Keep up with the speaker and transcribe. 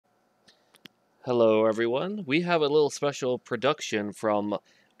Hello, everyone. We have a little special production from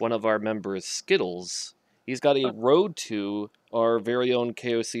one of our members, Skittles. He's got a road to our very own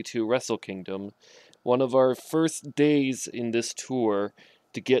KOC2 Wrestle Kingdom, one of our first days in this tour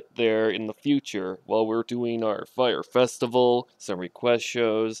to get there in the future while we're doing our Fire Festival, some request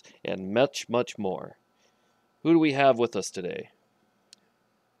shows, and much, much more. Who do we have with us today?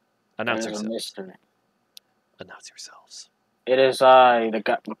 Announce There's a yourselves. mystery. Announce yourselves. It is I, the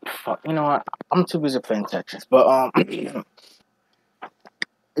guy. Fuck, you know what? I'm too busy playing Tetris, but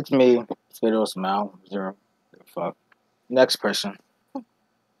it's me, Skittles, Mal, Zero. Fuck. Next person.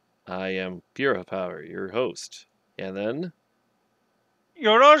 I am Pure Power, your host. And then,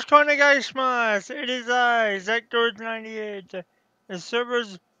 Yoroshiku onegaishimasu! It is I, Zector98, the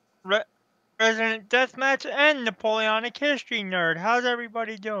server's resident deathmatch and Napoleonic history nerd. How's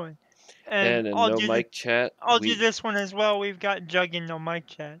everybody doing? and in no mic chat, I'll do this one as well. We've got Jug in no mic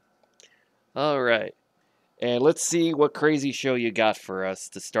chat. All right. And let's see what crazy show you got for us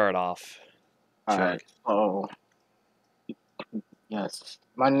to start off. Alright, so. Yes.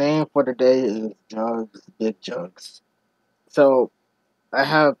 My name for the day is Jugs, Big Jugs. So, I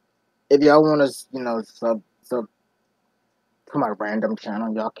have. If y'all want to, sub to my random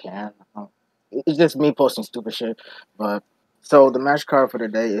channel, y'all can. It's just me posting stupid shit. But, so the match card for the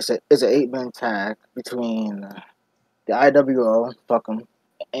day is an 8-man tag between the IWO, fuck 'em,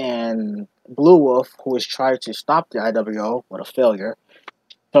 and Blue Wolf, who is trying to stop the IWO with a failure.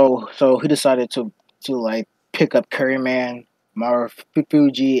 So he decided to like pick up Curryman,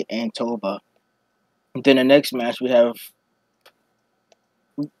 Marufuji, and Toba. And then the next match we have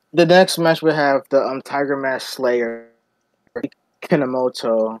the Tiger Mask Slayer,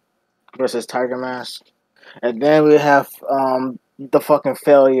 Kinamoto versus Tiger Mask, and then we have the fucking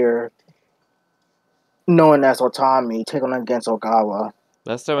failure known as Otami taking on against Ogawa.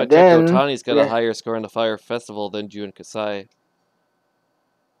 Last time I checked, Otani's got a higher score in the Fire Festival than Jun Kasai.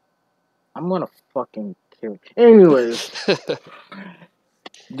 I'm gonna fucking kill. Anyways,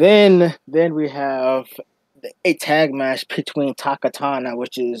 then we have a tag match between Takatana,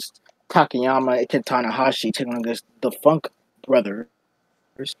 which is Takayama and Tanahashi, taking on against the Funk Brothers.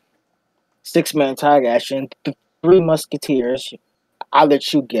 6-man tag action. The Three Musketeers. I'll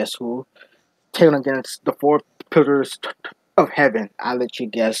let you guess who. Taking against the Four Pillars of Heaven. I'll let you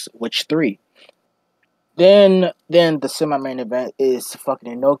guess which three. Then the semi-main event is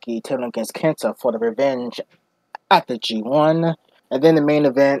fucking Inoki taking against Kenta for the revenge at the G1. And then the main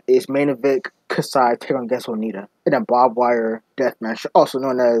event is Main Event Kasai taking against Onita in a barbed wire death match, also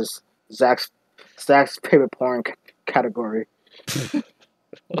known as Zach's favorite porn category.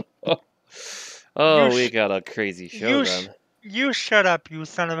 We got a crazy show then. You shut up, you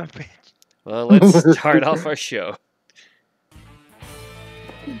son of a bitch. Well, let's start off our show.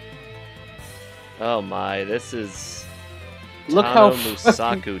 Oh my, this is Look how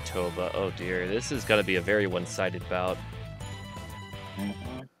Musaku Toba. Oh dear, this is gonna be a very one-sided bout.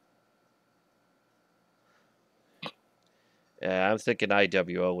 Yeah, I'm thinking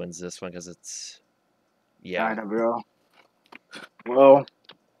IWO wins this one because it's IWO. Well,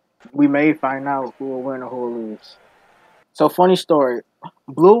 we may find out who will win or who will lose. So, funny story.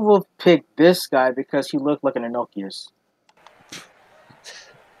 Blue Wolf picked this guy because he looked like an Inokius.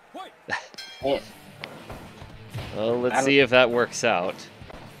 Well, let's see if that works out.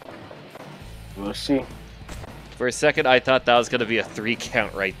 We'll see. For a second, I thought that was going to be a 3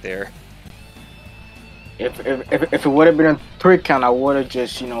 count right there. If it would have been a 3 count, I would have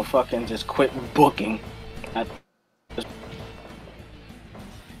just, fucking just quit booking.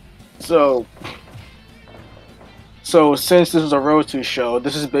 So since this is a Road to show,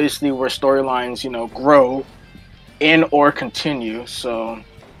 this is basically where storylines, grow and or continue. So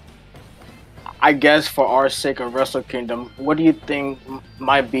I guess for our sake of Wrestle Kingdom, what do you think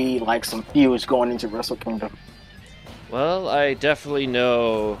might be like some feuds going into Wrestle Kingdom? Well, I definitely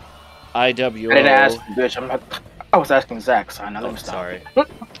know IWO. I didn't ask you, bitch. I was asking Zach, so now let me stop. Sorry.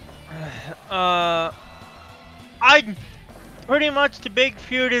 I pretty much the big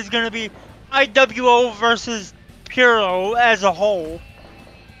feud is gonna be IWO versus Puro as a whole.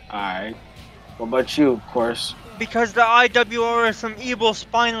 Alright. What about you, of course? Because the IWO are some evil,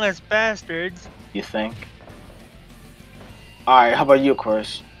 spineless bastards. You think? Alright, how about you, of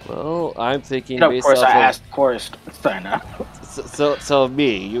course? Well, I'm thinking of course, I asked, of course. So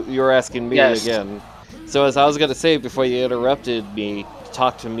me, you were asking me again. So as I was gonna say before you interrupted me,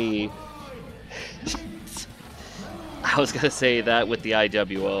 talk to me. I was gonna say that with the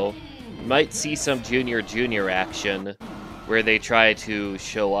IWO, might see some junior action where they try to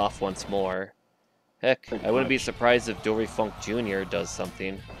show off once more. Heck, I wouldn't be surprised if Dory Funk Jr. does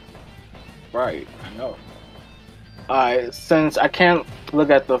something. Right, I know. Alright, since I can't look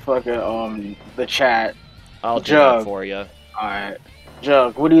at the fucking the chat, I'll do that Jug. for you. Alright,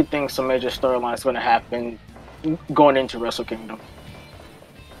 Jug, what do you think some major storylines gonna happen going into Wrestle Kingdom?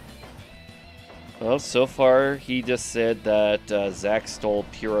 Well, so far he just said that Zach stole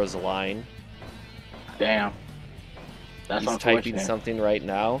Puro's line. Damn, that's He's typing unfortunate. something right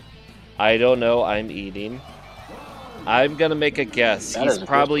now. I don't know. I'm eating. I'm gonna make a guess. That He's is a good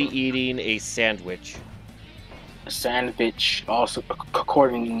probably one. eating a sandwich. Sandwich, also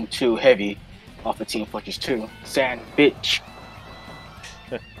according to Heavy, off of Team Fortress 2. Sandwich.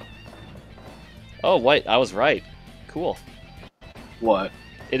 Oh, wait, I was right. Cool. What?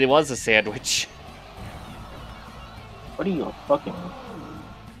 It was a sandwich. What are you fucking?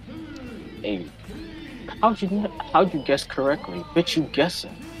 Hey, how'd you guess correctly? Bitch, you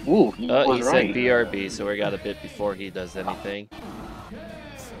guessing? Ooh, you was He right. said BRB, so we got a bit before he does anything.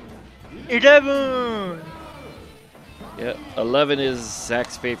 11. Yeah, 11 is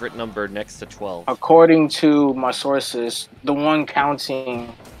Zach's favorite number next to 12. According to my sources, the one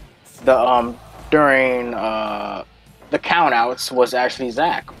counting the during the countouts was actually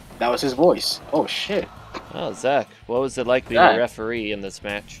Zach. That was his voice. Oh shit. Oh, Zach, what was it like being Zach. a referee in this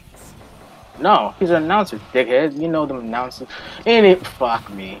match? No, he's an announcer, dickhead. You know them announcers. Ain't it? Fuck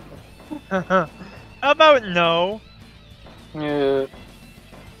me. How about no? Yeah.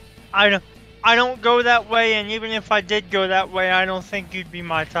 I don't go that way, and even if I did go that way, I don't think you'd be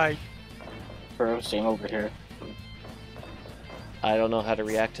my type. Bro, same over here. I don't know how to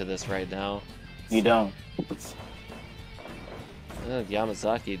react to this right now. You don't.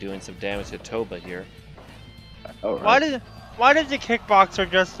 Yamazaki doing some damage to Toba here. All right. Why did the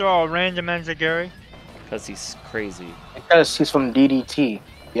kickboxer just throw a random enziguri? Because he's crazy. Because he's from DDT.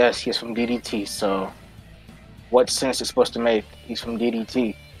 Yes, he's from DDT. So, what sense is supposed to make? He's from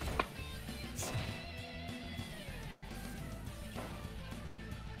DDT.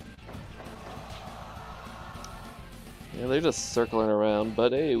 Yeah, they're just circling around,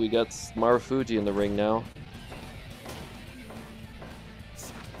 but hey, we got Marufuji in the ring now.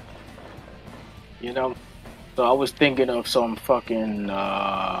 You know, so I was thinking of some fucking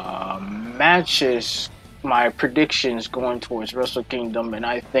matches. My predictions going towards Wrestle Kingdom, and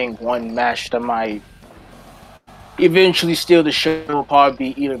I think one match that might eventually steal the show will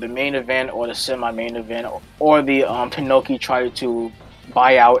probably be either the main event or the semi-main event, or the Pinocchio tried to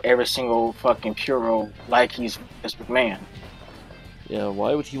buy out every single fucking Puro like he's Vince McMahon. Yeah,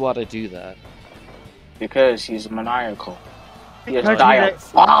 why would he want to do that? Because he's maniacal. He is Because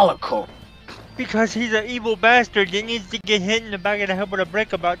diabolical. Because he's an evil bastard that needs to get hit in the back of the head with a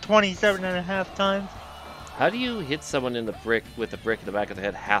brick about 27.5 times. How do you hit someone in the brick with a brick in the back of the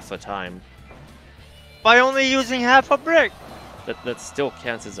head half a time? By only using half a brick. That still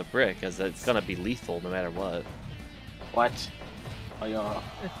counts as a brick, as it's gonna be lethal no matter what. What? Oh, y'all.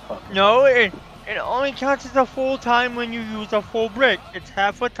 No, it only counts as a full time when you use a full brick. It's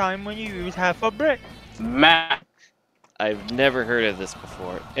half a time when you use half a brick. Matt. I've never heard of this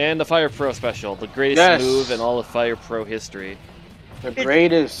before. And the Fire Pro special, the greatest move in all of Fire Pro history. The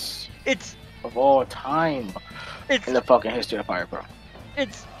greatest It's of all time in the fucking history of Fire Pro.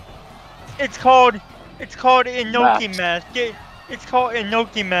 It's called Inoki Mask. It's called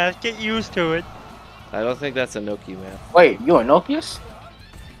Inoki Mask. Get used to it. I don't think that's a Noki man. Wait, you Inokius?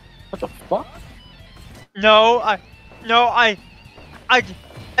 What the fuck? No, I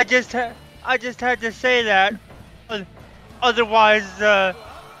just had to say that. Otherwise,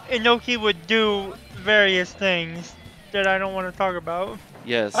 Inoki would do various things that I don't want to talk about.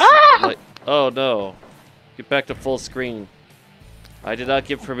 Yes. Ah! Like, oh no. Get back to full screen. I did not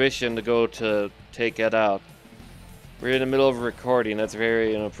give permission to go to take it out. We're in the middle of a recording. That's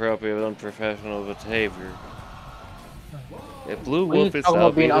very inappropriate and unprofessional behavior. If Blue What are you Wolf is talking now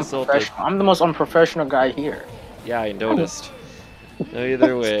about being being assaulted. unprofessional? I'm the most unprofessional guy here. Yeah, I noticed. No,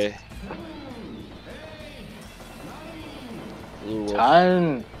 either way. Blue Wolf.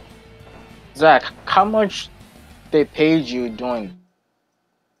 Time. Zach, how much they paid you doing?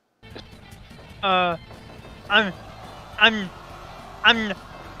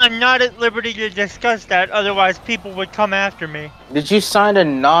 I'm not at liberty to discuss that. Otherwise, people would come after me. Did you sign a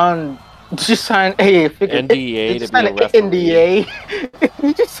non? Did you sign a NDA did you to sign be a an referee? NDA?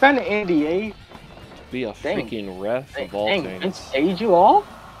 Did you sign an NDA? Be a Dang. freaking ref of all Dang, things. Vince paid you all?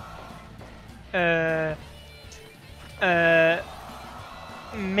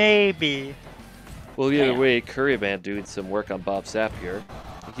 Maybe. Well, either Damn. way, Curryman doing some work on Bob Sapp here.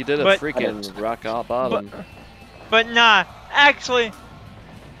 He did a But- freaking rock bottom. But nah. Actually,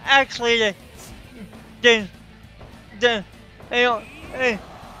 they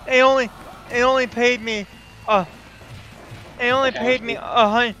only it only paid me uh it only paid me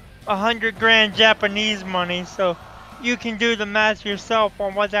 100 grand Japanese money, so you can do the math yourself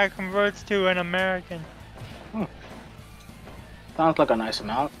on what that converts to in American. Sounds like a nice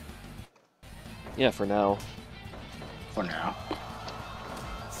amount Yeah, for now. for now.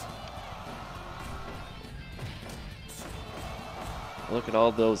 Look at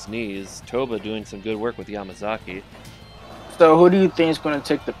all those knees. Toba doing some good work with Yamazaki. So who do you think is going to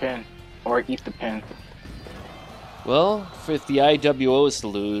take the pin or eat the pin? Well, if the IWO is to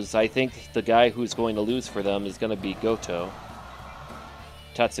lose, I think the guy who's going to lose for them is going to be Goto.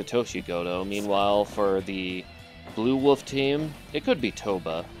 Tatsutoshi Goto. Meanwhile, for the Blue Wolf team, it could be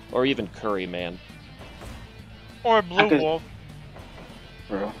Toba, or even Curryman. Or Blue Wolf.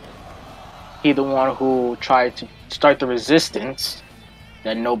 Bro. He the one who tried to start the resistance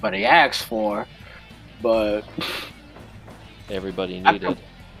that nobody asked for, but Everybody needed.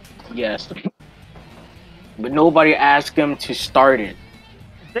 yes. But nobody asked him to start it.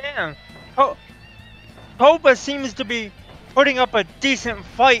 Damn. Toba seems to be putting up a decent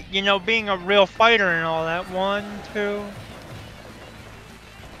fight, you know, being a real fighter and all that. 1, 2.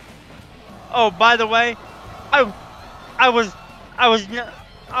 Oh, by the way, I was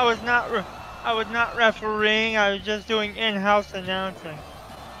not refereeing. I was just doing in-house announcing.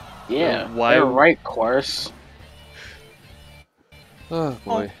 Yeah, Why- they're right, course. Oh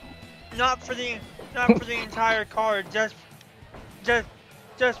boy. Not for the entire card. Just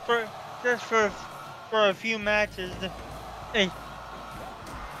for a few matches.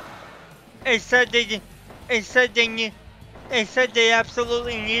 They said they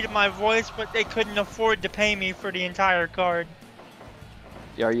absolutely needed my voice, but they couldn't afford to pay me for the entire card.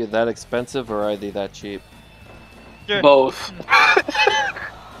 Are you that expensive or are they that cheap? Both.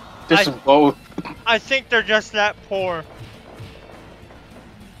 Just both. I think they're just that poor.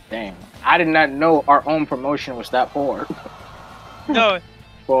 Dang. I did not know our own promotion was that poor. No.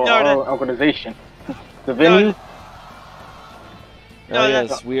 For No, our that- own organization. The venue? Oh No,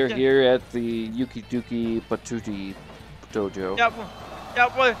 yes, we are yeah. here at the Yukiduki Patuti Dojo.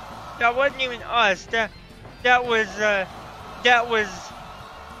 That wasn't even us. That was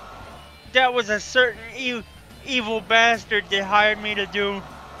a certain evil bastard that hired me to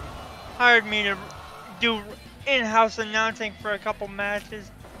do in-house announcing for a couple matches.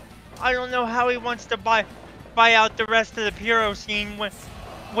 I don't know how he wants to buy out the rest of the Puro scene when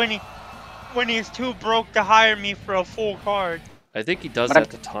he's too broke to hire me for a full card. I think he does But that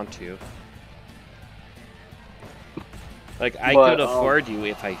to taunt you. Like, I But, could afford you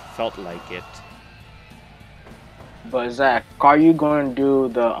if I felt like it. But Zach, are you going to do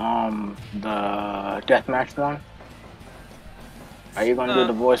the deathmatch one? Are you going to do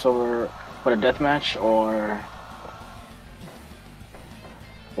the voiceover for the deathmatch or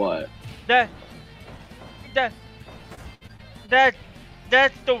what?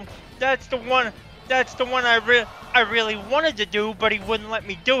 That's the one I really wanted to do, but he wouldn't let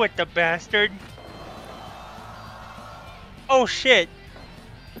me do it, the bastard. Oh shit.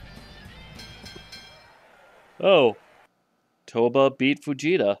 Oh. Toba beat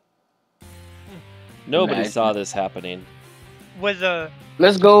Fujita. Nobody Imagine. saw this happening. With a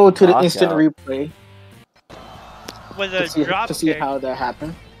Let's go to the instant Knockout. replay drop to see kick. how that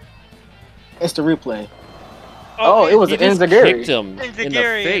happened. Instant replay. Oh, it was He an just Enziguri. kicked him in the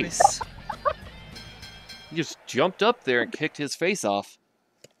Enziguri. face. He just jumped up there and kicked his face off.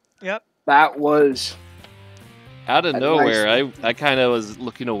 Yep. That was Out of A nowhere, nice- I kind of was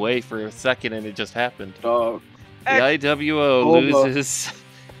looking away for a second and it just happened. dog. The IWO Toba. loses.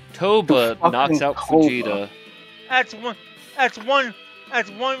 Toba fucking knocks out Toba. Fujita. That's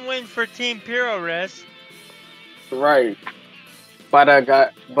one win for Team Purores. Right.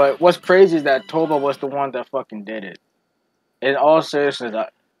 But what's crazy is that Toba was the one that fucking did it. In all seriousness,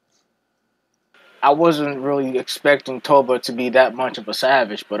 I wasn't really expecting Toba to be that much of a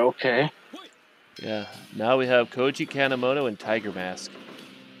savage, but okay. Yeah, now we have Koji Kanemoto and Tiger Mask.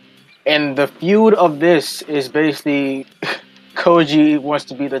 And the feud of this is basically Koji wants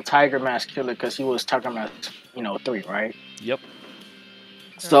to be the Tiger Mask killer because he was Tiger Mask, 3, right? Yep.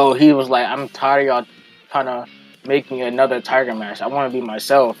 So he was like, I'm tired of y'all kind of making another Tiger Mask. I want to be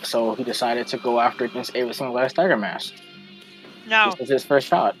myself. So he decided to go after against every single last Tiger Mask. Now, This was his first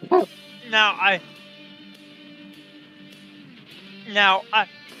shot.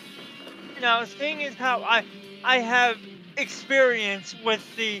 seeing as how I have experience with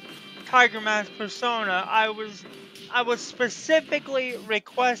the Tiger Mask persona, I was specifically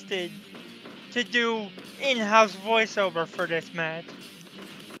requested to do in-house voiceover for this match.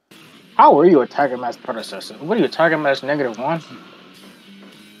 How were you a Tiger Mask predecessor? What are you, Tiger Mask -1?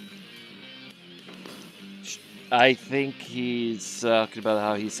 I think he's talking about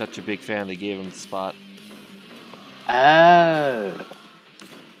how he's such a big fan they gave him the spot. Oh.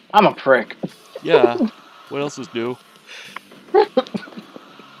 I'm a prick. Yeah. What else is new?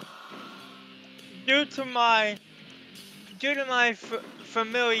 Due to my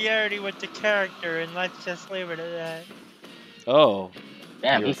familiarity with the character, and let's just leave it at that. Oh,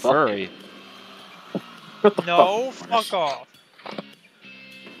 Damn, you're he a fucked furry. it. What the No, fuck? fuck off,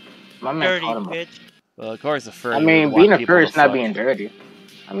 My man dirty called him a... bitch. Well, of course, a furry I would mean, want being a people furry to is not fuck. being dirty.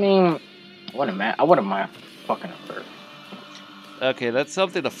 I mean, I wouldn't mind fucking a furry. Okay, that's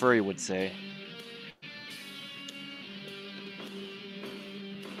something a furry would say.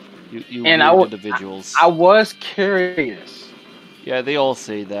 You And weird individuals. I was curious Yeah, they all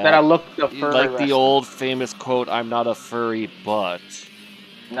say that. that I looked up furry Like the wrestling. old famous quote, "I'm not a furry, but."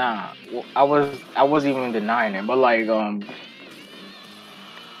 Nah, I wasn't even denying it, but like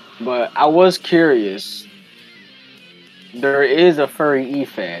but I was curious. There is a furry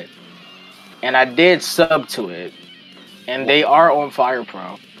E-Fed, and I did sub to it, and they are on Fire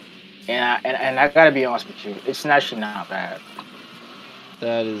Pro, and I gotta be honest with you, it's actually not bad.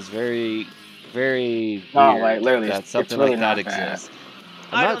 That is very, very No, weird like literally, that it's something really like that not bad. exists.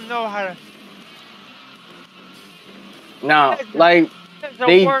 I don't know how to. No, As a- like As a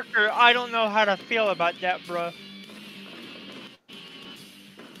they- worker, I don't know how to feel about that, bro.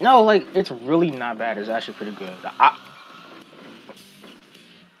 no, like it's really not bad. It's actually pretty good.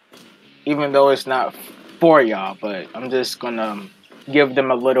 Even though it's not for y'all, but I'm just gonna give them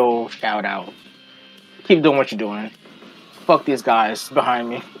a little shout out. Keep doing what you're doing. Fuck these guys behind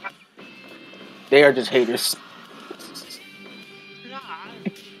me. They are just haters. Nah,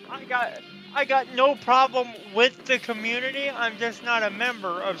 I got no problem with the community. I'm just not a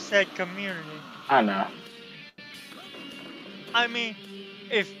member of said community. I know. I mean,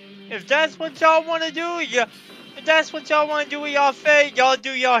 if that's what y'all want to do, yeah. If that's what y'all want to do with y'all fate, y'all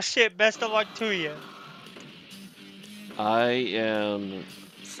do y'all shit. Best of luck to you. I am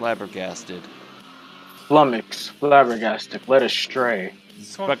flabbergasted. Flabbergasted, led astray.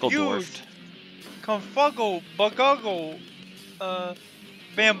 Speckled dwarfed. Confuggle, buguggle,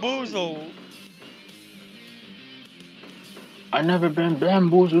 bamboozle. I never been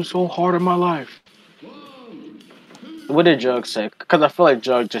bamboozled so hard in my life. What did Jug say? Because I feel like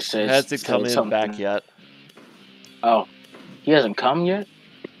Jug just said Hasn't come in something. back yet. Oh, he hasn't come yet?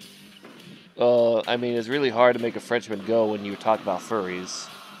 I mean, it's really hard to make a Frenchman go when you talk about furries.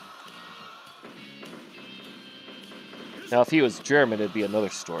 Now, if he was German, it'd be another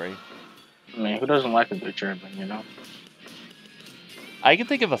story. I mean, who doesn't like a good German, you know? I can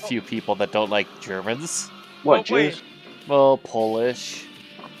think of a few people that don't like Germans. What, Oh, wait. Jews? Well, Polish,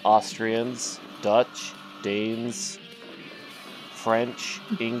 Austrians, Dutch, Danes, French,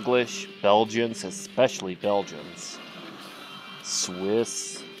 English, Belgians, especially Belgians,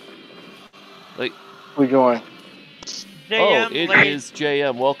 Swiss. Like, Who joined? JM, oh, it late. is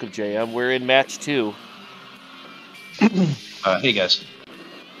JM. Welcome, JM. We're in match 2. Hey guys.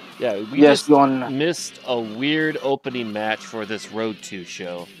 Yeah, we Yes, just you on? missed a weird opening match for this Road 2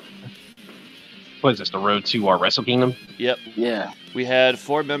 show. What is this, the road to our Wrestle Kingdom? Yep. Yeah. We had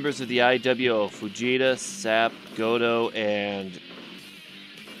 4 members of the IWO, Fujita, Sap, Goto, and...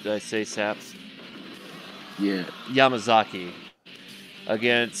 Did I say Sap? Yeah. Yamazaki.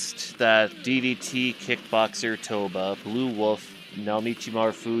 Against that DDT kickboxer Toba, Blue Wolf, Naomichi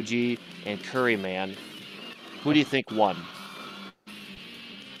Marufuji, and Curryman. Who do you think won?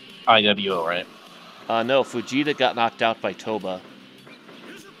 IWO, right? No, Fujita got knocked out by Toba.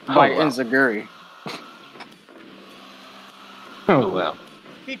 By wow. Enziguri. Oh wow.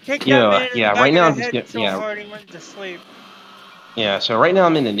 He kicked Yeah, that man in yeah, the back right now of I'm the just head getting- so hard he went to sleep. Yeah, so right now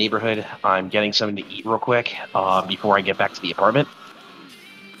I'm in the neighborhood. I'm getting something to eat real quick before I get back to the apartment.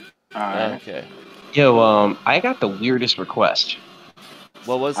 Alright. Okay. Yo, I got the weirdest request.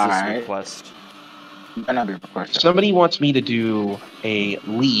 What was this Alright. request? Better not be a question. Somebody wants me to do a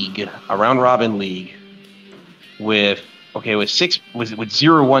league, a round robin league, with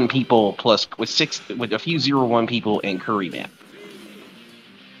 0-1 people plus with a few 0-1 people and Curryman.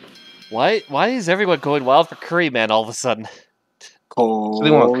 Why is everyone going wild for Curryman all of a sudden? Cold. So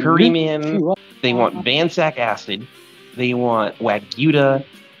they want Curryman, they want Vansack Acid, they want Wagyuta,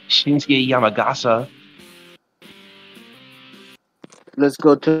 Shinsuke Yamagasa. Let's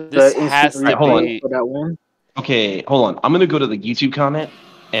go to This the has instant to hold replay be- for that one. Okay, hold on. I'm gonna go to the YouTube comment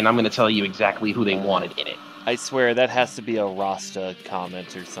and I'm gonna tell you exactly who they wanted in it. I swear that has to be a Rasta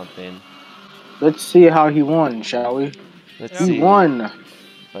comment or something. Let's see how he won, shall we? Let's Yeah. see. He won.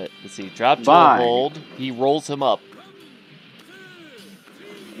 Let's see. Drop to a Bye. hold. He rolls him up.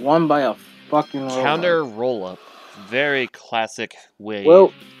 Won by a fucking roll Counter up. roll up. Very classic way.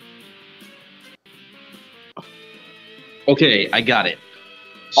 Well, Okay, I got it.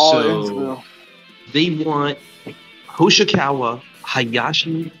 all So Israel. they want Hoshikawa,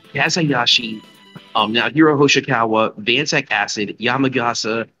 Hayashi, Kazayashi, now Hiro Hoshikawa, Vansack Acid,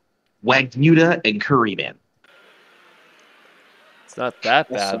 Yamagasa, Wagnuda, and Curryman. It's not that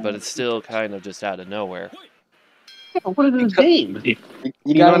That's bad, but it's still kind of just out of nowhere. Yeah, what are those names? You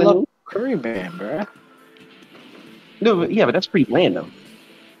You gotta know what I love mean? Curry Band, bruh. No, but that's pretty random.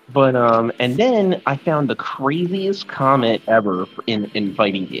 But and then I found the craziest comment ever in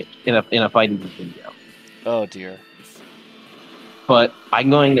fighting games in a fighting game video. Oh dear. But I'm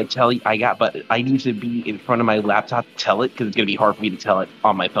going to tell you, but I need to be in front of my laptop to tell it because it's going to be hard for me to tell it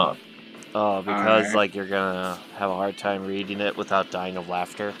on my phone. Oh, because Alright. like you're gonna have a hard time reading it without dying of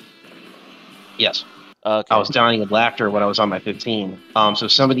laughter. Yes, Okay. I was dying of laughter when I was on my 15. So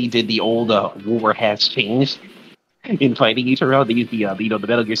somebody did the old "War has changed" in fighting each other. They used the the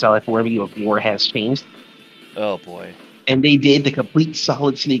Metal Gear Solid 4 video of "War has changed," Oh boy. and they did the complete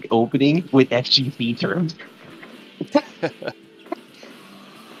Solid Snake opening with FGC terms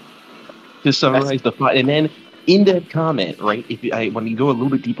to summarize the fight. And then in that comment, right, when you go a little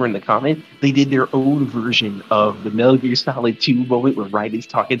bit deeper in the comment, they did their own version of the Metal Gear Solid 2 moment where Raiden's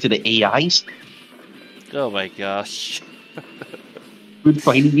talking to the AIs Oh my gosh. with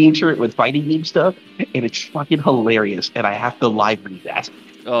fighting game shirt with fighting game stuff, and it's fucking hilarious. And I have to live read that.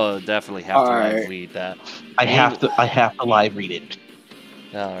 Oh, definitely have to live Alright. read that. I have to live read it.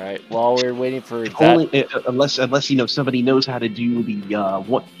 All right. While we're waiting for that, Only unless somebody knows how to do the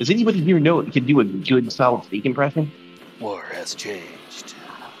what? Does anybody here know can do a good Solid Snake impression? war has changed.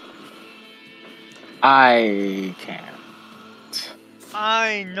 I can't.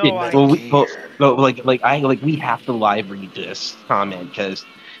 I know Yeah, I well, can. we have to live read this comment because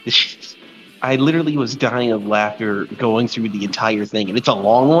I literally was dying of laughter going through the entire thing, and it's a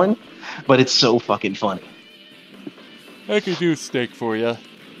long one, but it's so fucking funny. I could do steak for you.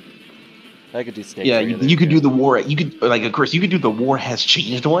 I could do steak Yeah, for you. you could do the war. You could of course you could do the war has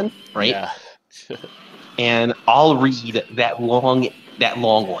changed one, right? Yeah. And I'll read that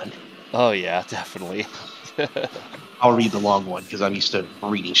long one. Oh yeah, definitely. I'll read the long one because I'm used to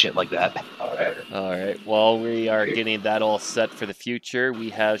reading shit like that. All right. While we are getting that all set for the future, we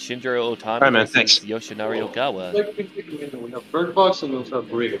have Shinjiro Otani Alright, man, versus thanks. Yoshinari Ogawa. We have bird box and we also have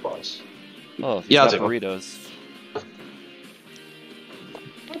burrito box. Oh, he's Yeah, I'll got take one. burritos.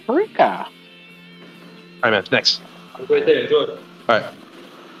 Paprika. Alright, man, thanks. Right there, enjoy it.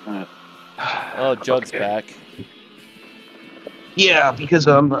 Alright. Oh, Jug's back. Yeah, because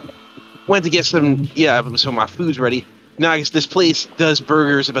went to get some. Yeah, so my food's ready. Now I guess this place does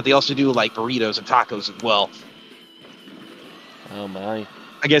burgers, but they also do like burritos and tacos as well. Oh my.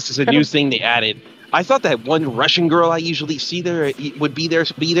 I guess it's a new thing they added. I thought that one Russian girl I usually see there would be there,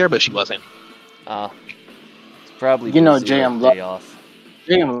 but she wasn't. It's probably You know, busy with JM day off.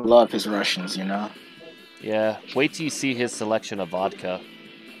 Jim love his Russians, you know. Yeah. Wait till you see his selection of vodka.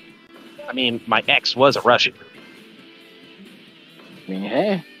 I mean, my ex was a Russian. I mean,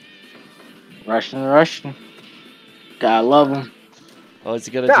 hey, Russian. Gotta love him. Oh, is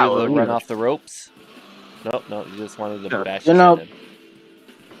he gonna No, do the you run know. off the ropes? Nope, no, you just wanted to No. bash You his know- head in.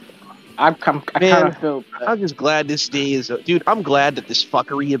 I kind Man, of feel. I'm just glad this day is, dude. I'm glad that this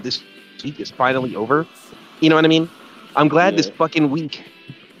fuckery of this week is finally over. You know what I mean? I'm glad this Yeah. fucking week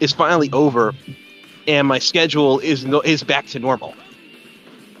is finally over, and my schedule is back to normal.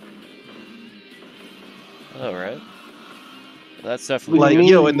 All right. Well, that's definitely Like,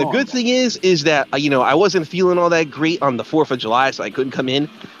 mean and the wrong. good thing is that I wasn't feeling all that great on the 4th of July, so I couldn't come in.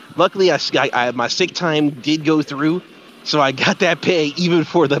 Luckily, my sick time did go through, so I got that pay even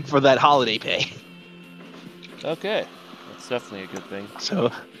for that holiday pay. okay. That's definitely a good thing.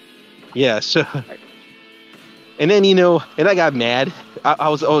 So, yeah. So, and then and I got mad. I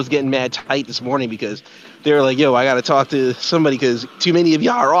was getting mad tight this morning because they were like, "Yo, I got to talk to somebody because too many of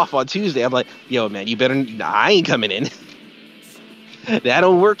y'all are off on Tuesday." I'm like, "Yo, man, you better. I ain't coming in. That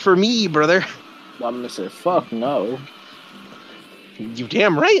don't work for me, brother." I'm gonna say, fuck no. You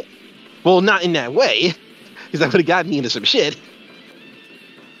damn right. Well, not in that way, because that would have gotten me into some shit.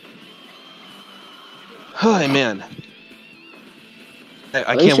 Oh man,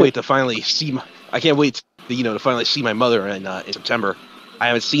 I can't wait to finally see my. I can't wait to finally see my mother in September. I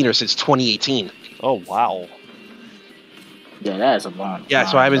haven't seen her since 2018. Oh wow. Yeah, that is a long. Yeah,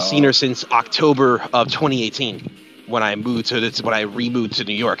 so I haven't seen her since October of 2018 when I removed to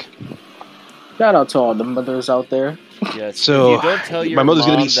New York. Shout out to all the mothers out there. Yes. So, if you don't tell your my mother's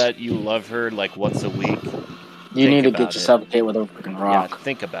mom gonna be that you love her like once a week, You need to about get it. yourself hit with a freaking Yeah, rock.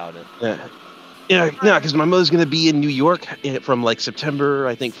 think about it. Yeah, no, because my mother's gonna be in New York from like September,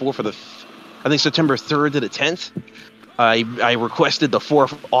 I think September 3rd to the 10th. I requested the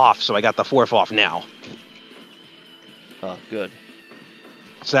 4th off, so I got the 4th off now. Oh, good.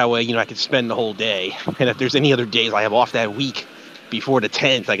 So that way, I can spend the whole day. And if there's any other days I have off that week before the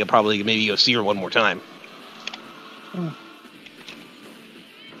 10th, I could probably maybe go see her one more time.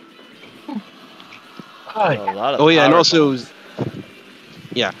 A lot of Oh yeah, and power also, bombs.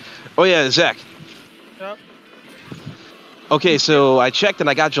 yeah. Oh yeah, Zach. Yep. Okay, so I checked and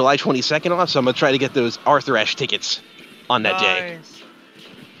I got July 22nd off, so I'm gonna try to get those Arthur Ashe tickets on that day. Nice.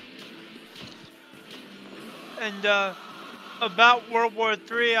 And about World War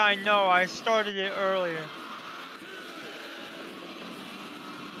III, I know I started it earlier.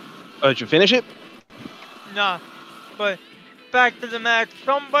 Oh, did you finish it? Nah, but back to the match.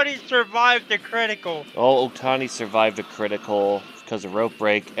 Somebody survived the critical. Oh, Otani survived a critical because of rope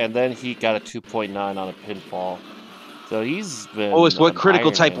break, and then he got a 2.9 on a pinfall. So he's been. What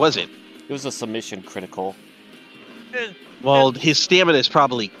critical type was it? It was a submission critical. Well, his stamina is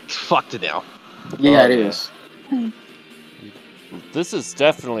probably fucked now. Yeah, it is. This is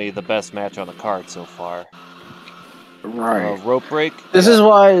definitely the best match on the card so far. Right. Rope break. This is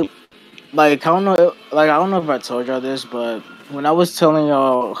why, I don't know if I told y'all this, but when I was telling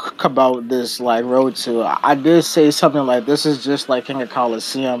y'all about this, road to, I did say something like, this is just like King of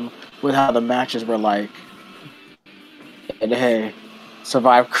Coliseum with how the matches were like. And hey,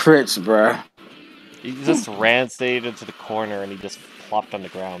 survive crits, bruh. He just ran straight into the corner and he just plopped on the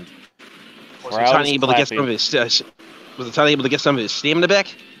ground. Was Otani able to get some of his? Was Otani able to get some of his stamina back?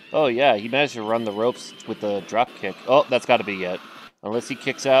 Oh yeah, he managed to run the ropes with the drop kick. Oh, that's got to be it. Unless he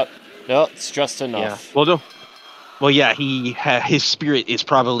kicks out. No, it's just enough. Yeah. Well, no. Well, yeah. His spirit is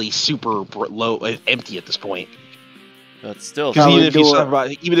probably super low, empty at this point. But still, because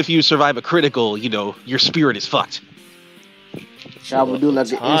even if you survive a critical, your spirit is fucked. Shall we do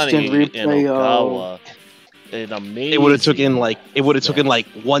like an instant replay of an amazing? It would have taken like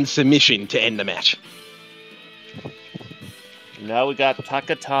one submission to end the match. Now we got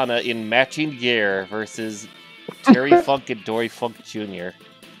Takatana in matching gear versus Terry Funk and Dory Funk Jr.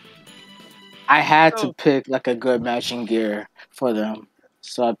 I had to pick a good matching gear for them,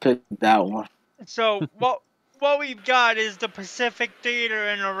 so I picked that one. So what we've got is the Pacific Theater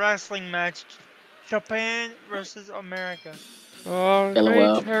in a wrestling match, Japan versus America.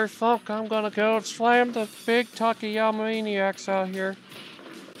 Hey, Terry Funk, I'm gonna go and slam the big Takayama maniacs out here.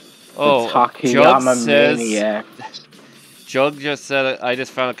 Oh, Takayama maniac. Jug just said, I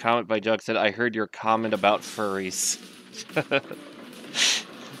just found a comment by Jug said, I heard your comment about furries.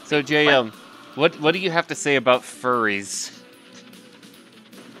 So, JM, what do you have to say about furries?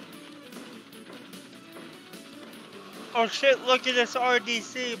 Oh shit, look at this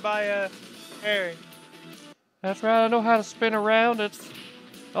RDC by Harry. That's right, I know how to spin around.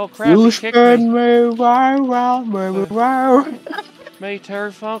 Oh crap, you spin me round, baby, round. Me,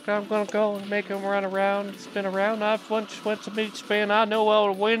 Terry Funk, I'm gonna go and make him run around and spin around. I've once went to meet spin. I know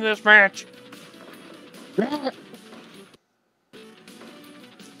I'll win this match. I'm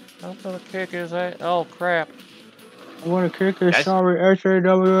gonna kick his ass. Oh crap. I wanna kick his sorry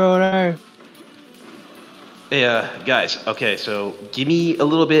SAWLA. Hey, guys. Okay, so give me a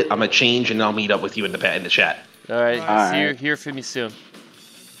little bit. I'm gonna change and I'll meet up with you in the chat. All right. Hear from you soon.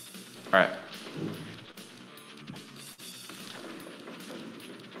 All right.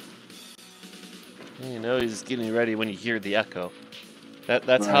 You know he's getting ready when you hear the echo.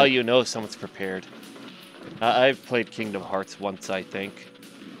 That's how you know someone's prepared. I've played Kingdom Hearts once, I think.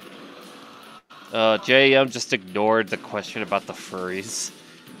 JM just ignored the question about the furries.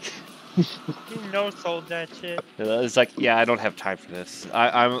 He no-sold that shit. It's like, yeah, I don't have time for this.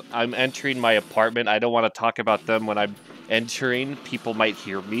 I'm entering my apartment. I don't want to talk about them when I'm entering. People might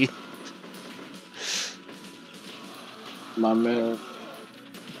hear me. My man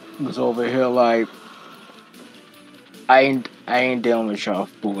was over here like, I ain't dealing with y'all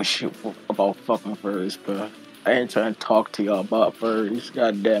bullshit about fucking furries, bro. I ain't trying to talk to y'all about furries.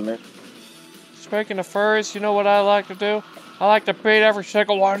 God damn it. Speaking of furries, you know what I like to do? I like to beat every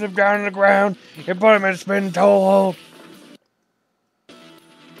single one of them down on the ground and put them in a spinning toe hold.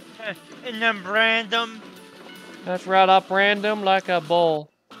 And then brand them. That's right, I brand them like a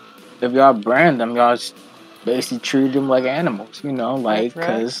bull. If y'all brand them, y'all basically treat them like animals, That's right.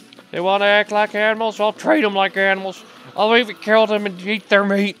 cause they want to act like animals, I'll treat them like animals. I'll even kill them and eat their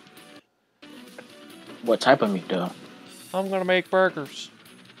meat. What type of meat, though? I'm gonna make burgers.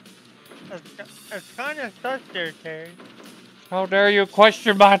 It's kind of sus there, Terry. How dare you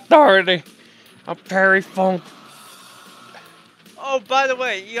question my authority? I'm Terry Funk. Oh, by the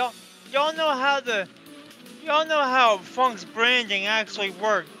way, y'all know how Funk's branding actually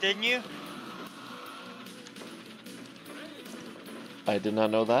worked, didn't you? I did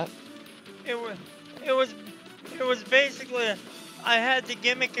not know that. It was, it was, it was basically. I had the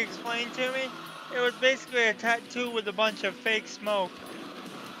gimmick explained to me. It was basically a tattoo with a bunch of fake smoke.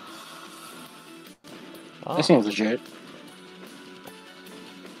 Oh. That seems legit.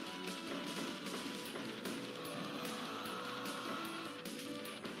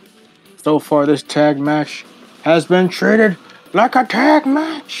 So far, this tag match has been treated like a tag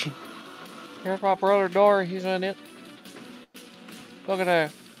match. Here's my brother Dory. He's in it. Look at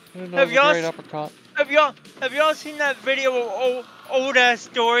that. He does Have a y'all great s- uppercut. have y'all seen that video of old ass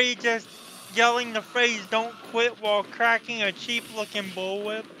Dory just yelling the phrase "Don't quit" while cracking a cheap looking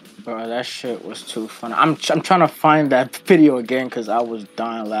bullwhip? Bro, that shit was too funny. I'm trying to find that video again because I was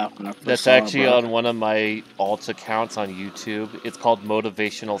dying laughing when I first That's saw it, actually bro. on one of my alt accounts on YouTube. It's called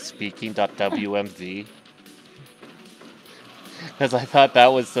motivationalspeaking.wmv. Because I thought that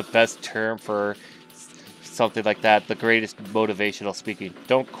was the best term for something like that. The greatest motivational speaking.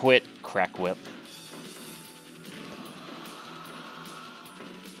 Don't quit, crack whip.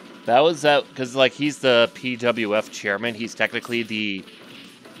 That was that because like he's the PWF chairman. He's technically the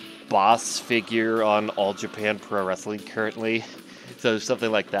boss figure on All Japan Pro Wrestling currently. So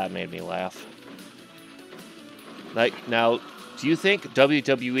something like that made me laugh. Like now, do you think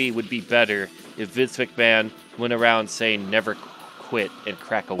WWE would be better if Vince McMahon went around saying never quit and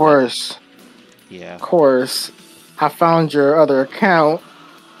crack a Of whip? course, Yeah. of course. I found your other account.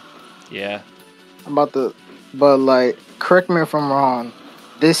 Yeah. I'm about to, but like, correct me if I'm wrong.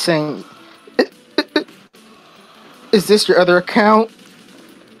 This ain't. Is this your other account?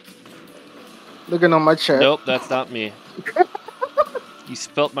 Looking on my chat. Nope, that's not me. You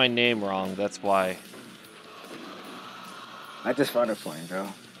spelt my name wrong, that's why. I just found it funny, though.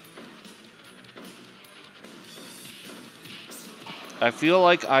 I feel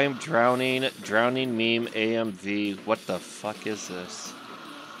like I am drowning. Drowning meme AMV. What the fuck is this?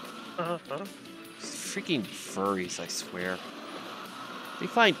 Freaking furries, I swear. They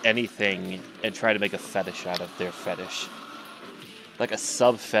find anything and try to make a fetish out of their fetish. Like a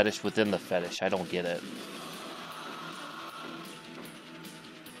sub fetish within the fetish. I don't get it.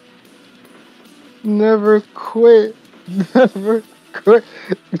 Never quit. Never quit.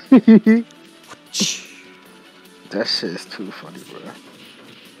 That shit is too funny, bro.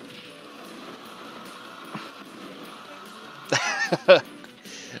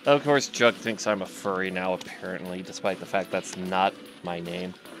 Of course, Jug thinks I'm a furry now, apparently, despite the fact that's not my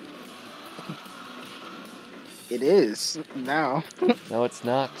name. It is now. No, it's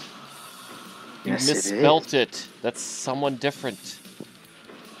not. You Yes, it misspelt is. it. That's someone different.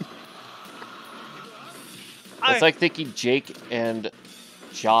 It's like thinking Jake and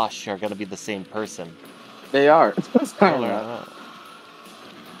Josh are gonna be the same person. They are.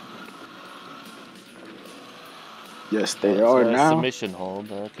 Yes, they are now. Submission hold.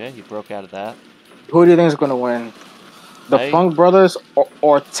 Okay, he broke out of that. Who do you think is going to win? The Funk Brothers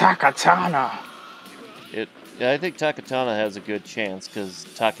or Takatana? I think Takatana has a good chance because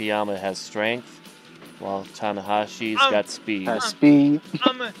Takayama has strength, while Tanahashi's got speed.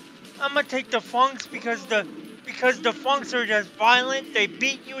 I'm gonna take the Funks because the Funks are just violent. They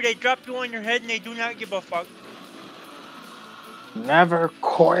beat you, they drop you on your head, and they do not give a fuck. Never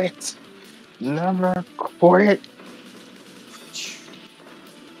quit. Never quit.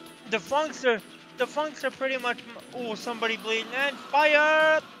 The Funks are pretty much. Oh, somebody bleeding and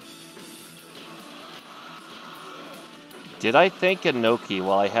fire! Did I thank Inoki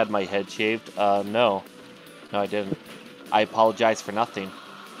while I had my head shaved? No. No, I didn't. I apologize for nothing.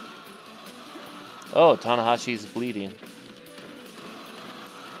 Oh, Tanahashi's bleeding.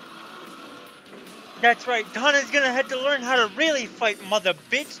 That's right, Tana's gonna have to learn how to really fight, mother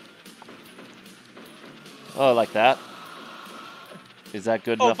bitch! Oh, like that? Is that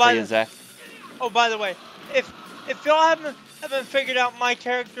good enough for you, Zach? Oh, by the way, if y'all haven't figured out my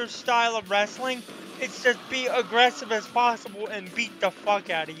character's style of wrestling, it's just be aggressive as possible and beat the fuck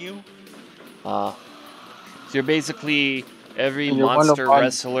out of you. So you're basically every monster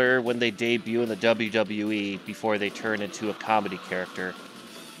wrestler when they debut in the WWE before they turn into a comedy character.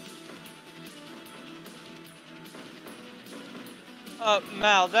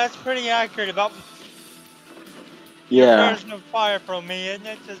 Mal, that's pretty accurate about your version of Fire Pro, me, isn't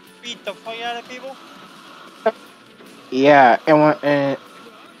it? Just beat the fuck out of people? Yeah, and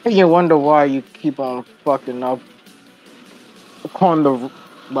you wonder why you keep on fucking up on the,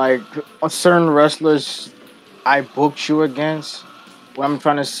 like, on certain wrestlers I booked you against. When I'm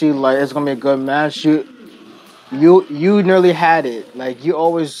trying to see, like, it's gonna be a good match. You nearly had it. Like you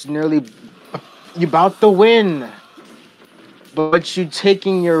always nearly you about to win, but you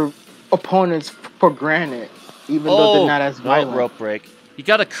taking your opponents for granted, even though they're Oh, not as no, violent. rope break. He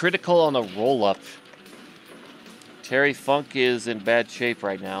got a critical on a roll-up. Terry Funk is in bad shape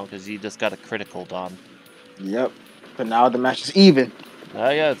right now because he just got a critical on. Yep. But now the match is even.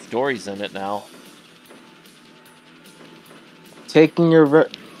 Yeah, it's Dory's in it now. Taking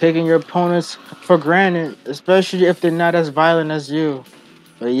your opponents for granted, especially if they're not as violent as you.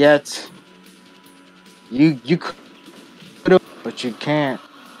 But yet you could have, but you can't.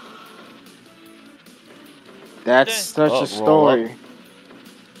 That's Then, such Oh, a roll up. story.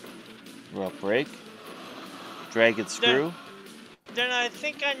 Rope break. Dragon then, screw. then I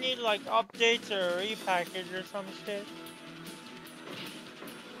think I need like updates or a repackage or some shit.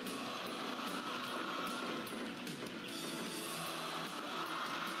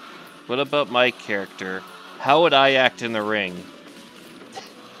 What about my character? How would I act in the ring?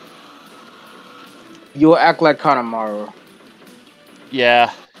 You'll act like Kanemaru.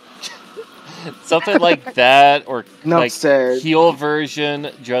 Yeah. Something like that, or Enough like said. heel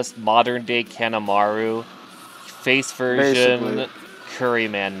version, just modern day Kanemaru. Face Basically, version,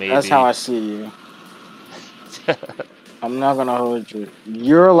 Curryman maybe. that's how I see you. I'm not gonna hold you.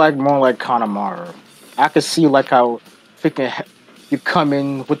 You're like more like Kanemaru. I could see like how freaking you come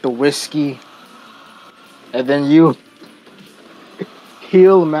in with the whiskey, and then you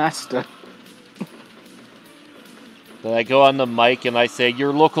heel master. Then I go on the mic and I say,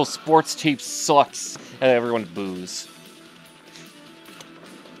 "Your local sports team sucks," and everyone boos.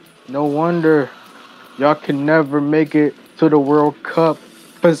 No wonder y'all can never make it to the World Cup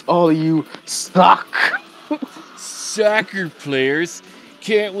because all of you suck. Soccer players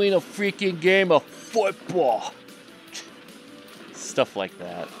can't win a freaking game of football. Stuff like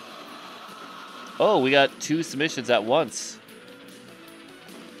that. Oh, we got 2 submissions at once.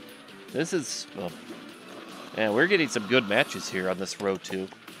 This is... man, we're getting some good matches here on this road, too.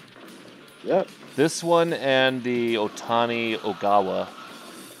 Yep. This one and the Otani Ogawa.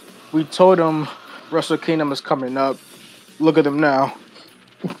 We told him Wrestle Kingdom is coming up. Look at him now.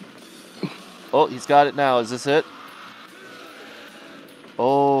 Oh, he's got it now. Is this it?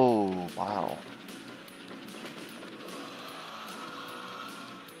 Oh, wow.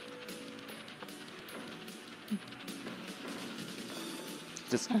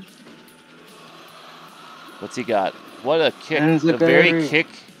 Just... what's he got? What a kick. The very kick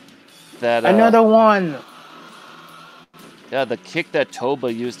that... another one. yeah, the kick that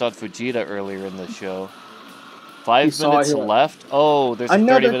Toba used on Fujita earlier in the show. 5 You saw minutes it. left. Oh, there's a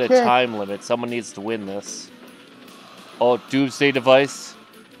Another 30-minute kick. time limit. Someone needs to win this. Oh, Doomsday Device.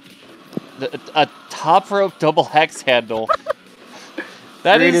 A top rope double hex handle.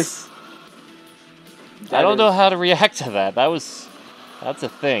 That is... I don't know how to react to that. That's a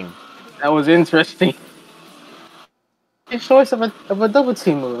thing. That was interesting. A choice of a double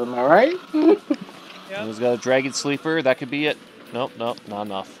team move, am I right? Yep. He's got a Dragon Sleeper. That could be it. Nope, not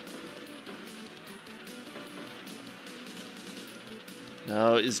enough.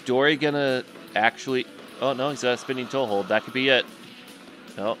 No, is Dory gonna actually... oh, no, he's got a spinning toe hold. That could be it.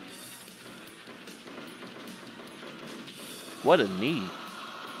 No. What a knee.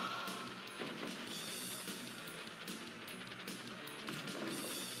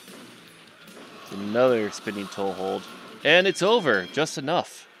 Another spinning toe hold. And it's over. Just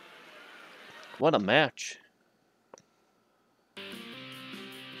enough. What a match.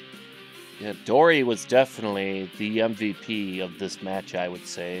 Yeah, Dory was definitely the MVP of this match, I would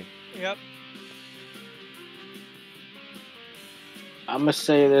say. Yep. I'm gonna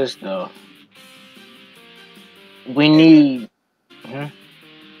say this though. We need.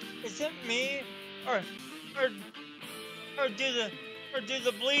 Is it me, or do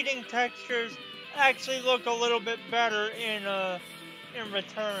the bleeding textures actually look a little bit better in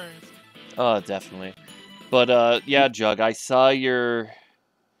returns? Oh, definitely. But yeah, Jug, I saw your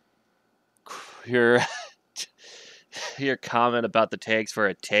your comment about the tags for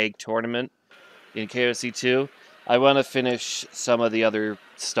a tag tournament in KOC 2. I want to finish some of the other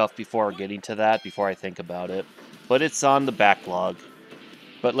stuff before getting to that, before I think about it. But it's on the backlog.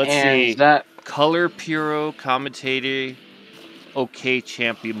 But let's see. Color Puro commentator. Okay,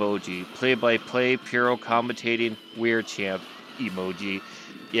 champ emoji. Play-by-play Puro commentating. Weird champ emoji.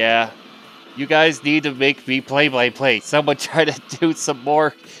 Yeah. You guys need to make me play-by-play. Someone try to do some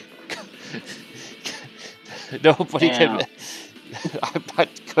more. Nobody can. I'm not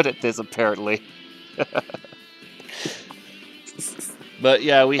good at this, apparently. But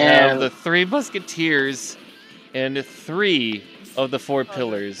yeah, we have the 3 Musketeers and 3 of the 4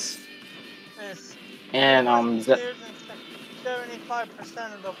 pillars. Yes. and 75%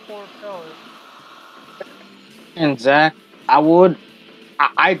 of the 4 pillars. and Zach,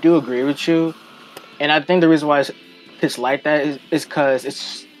 I do agree with you, and I think the reason why it's like that is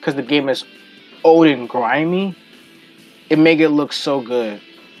because the game is old and grimy. It make it look so good.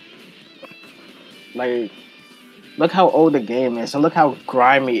 Like, look how old the game is, and look how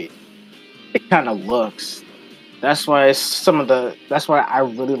grimy it kind of looks. That's why That's why I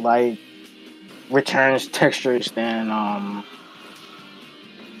really like Returns textures than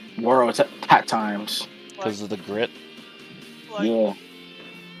Worlds at times. Like, Because of the grit. like, Yeah,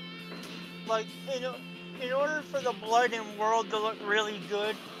 like, in order for the blood and world to look really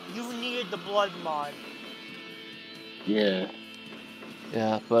good, you needed the blood mod. yeah.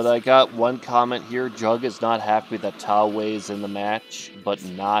 Yeah, but I got one comment here. Jug is not happy that Taoei is in the match, but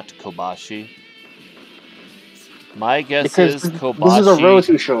not Kobashi. My guess Because is this is a Kobashi.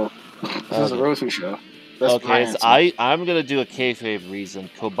 royalty show. This is a Okay. royalty show. That's my Okay, so answer. I'm gonna do a kayfabe reason.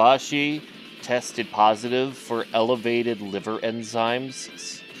 Kobashi tested positive for elevated liver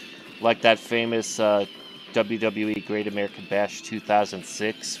enzymes, like that famous WWE Great American Bash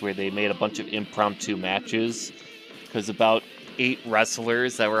 2006, where they made a bunch of impromptu matches, because about 8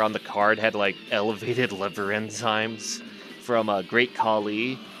 wrestlers that were on the card had like elevated liver enzymes from Great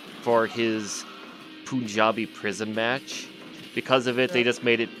Khali for his Punjabi prison match. Because of it, they just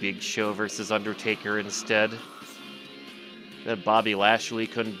made it Big Show versus Undertaker instead. Then Bobby Lashley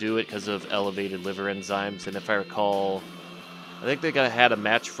couldn't do it because of elevated liver enzymes, and if I recall, I think they had a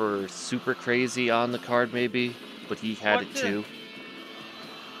match for Super Crazy on the card maybe, but he had it too.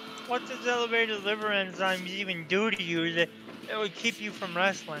 What does elevated liver enzymes even do to you that would keep you from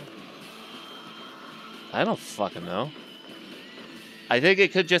wrestling? I don't fucking know. I think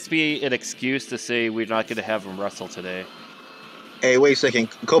it could just be an excuse to say we're not going to have him wrestle today. Hey, wait a second.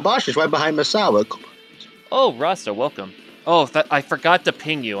 Kobashi is right behind Masawa. Oh, Rasta, welcome. Oh, I forgot to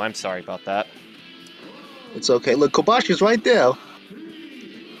ping you. I'm sorry about that. It's okay. Look, Kobashi's right there.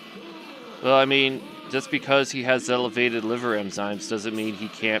 Well, I mean, just because he has elevated liver enzymes doesn't mean he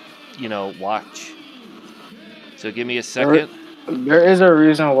can't, watch. So give me a second. There is a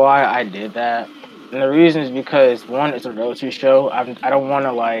reason why I did that, and the reason is because one, it's a royalty show. I don't want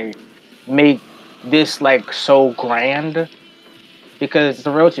to like make this like so grand because it's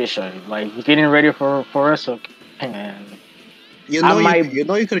a royalty show. Like you're getting ready for us, and You I know you might. you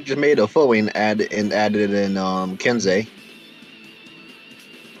know you could have just made a foe and added in Kensei.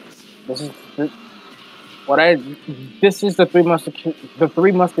 This is what I. This is the three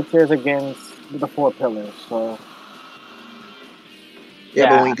musketeers against the four pillars. So Yeah,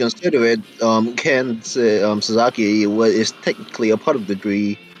 but when yeah. you consider it, Ken Sasaki is technically a part of the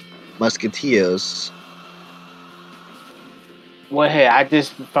Three Musketeers. Well, hey, I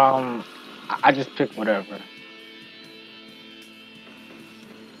just picked whatever.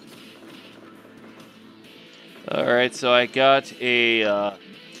 Alright, so I got a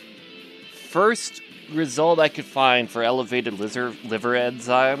first result I could find for elevated liver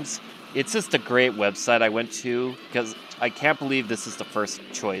enzymes. It's just a great website I went to because I can't believe this is the first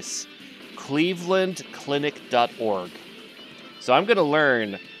choice. clevelandclinic.org. So I'm going to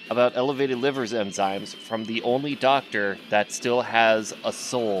learn about elevated liver enzymes from the only doctor that still has a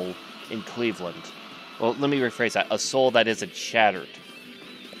soul in Cleveland. Well, let me rephrase that. A soul that isn't shattered.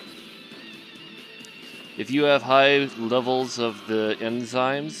 If you have high levels of the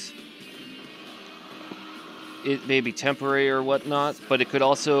enzymes, it may be temporary or whatnot, but it could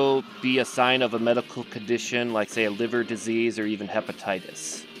also be a sign of a medical condition like, say, a liver disease or even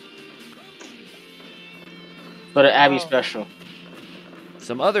hepatitis. For the Abby Oh. special.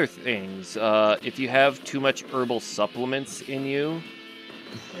 Some other things, if you have too much herbal supplements in you,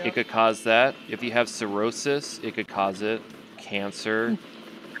 Yeah. it could cause that. If you have cirrhosis, it could cause it. Cancer,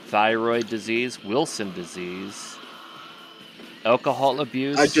 thyroid disease, Wilson disease, alcohol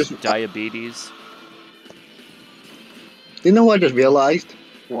abuse, diabetes. You know what I just realized?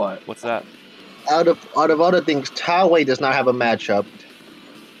 What? What's that? Out of other things, Taoei does not have a matchup.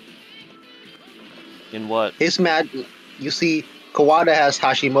 In what? His match, you see, Kawada has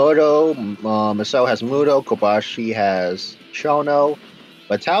Hashimoto, Masao has Muto, Kobashi has Shono,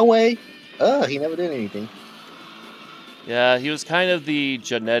 but Taoei, he never did anything. Yeah, he was kind of the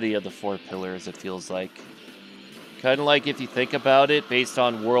Janetti of the four pillars, it feels like. Kind of like if you think about it, based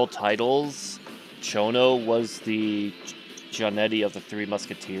on world titles, Chono was the Janetti of the Three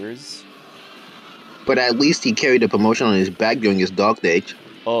Musketeers. But at least he carried the promotion on his back during his dog days.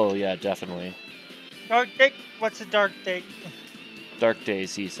 Oh, yeah, definitely. Dark date? What's a dark date? Dark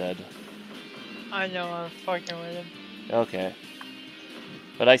days, he said. I know, I'm fucking with him. Okay.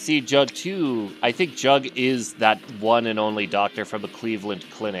 But I see Jug too. I think Jug is that one and only doctor from the Cleveland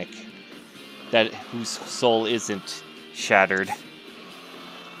Clinic whose soul isn't shattered.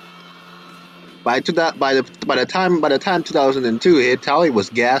 By the time 2002 hit, Tally was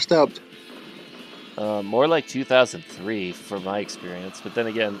gassed up. More like 2003 from my experience. But then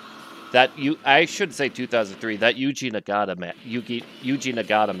again, I should say 2003. That Yuji Nagata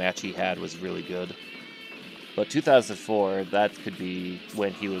match he had was really good. But 2004, that could be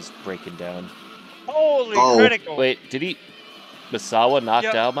when he was breaking down. Holy Oh. critical. Wait, did he? Misawa knocked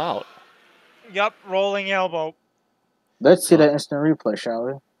him out. Yup, rolling elbow. Let's see that instant replay, shall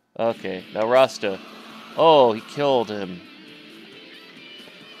we? Okay, now Rasta. Oh, he killed him.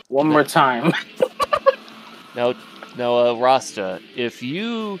 One more time. Now, Rasta, if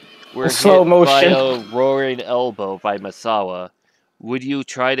you were Slow hit motion. by a roaring elbow by Misawa, would you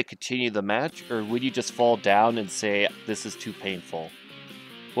try to continue the match, or would you just fall down and say, this is too painful?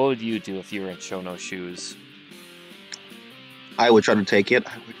 What would you do if you were in Shono's shoes? I would try to take it.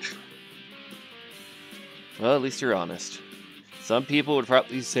 Well, at least you're honest. Some people would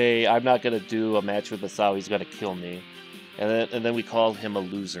probably say, I'm not going to do a match with Misawa, he's going to kill me. And then we call him a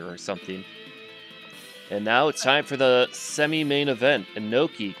loser or something. And now it's time for the semi-main event,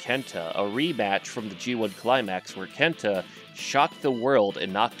 Inoki Kenta, a rematch from the G1 Climax where Kenta shocked the world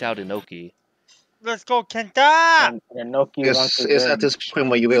and knocked out Inoki. Let's go, Kenta! And Inoki wants It's at this point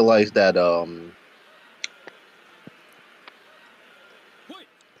where you realize that That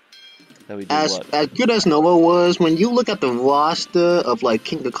we did as what? good as Nova was, when you look at the roster of like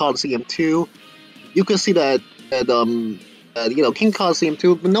King of Coliseum 2, you can see that King Coliseum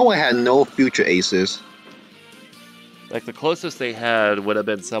 2, but Noah had no future aces. Like, the closest they had would have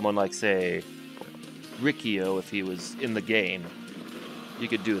been someone like, say, Rikio if he was in the game. You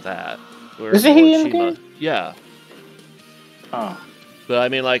could do that. Or Isn't he in the Morishima. game? Yeah. Oh. But I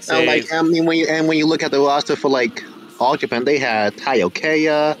mean, like, say... when you look at the roster for, like, All Japan, they had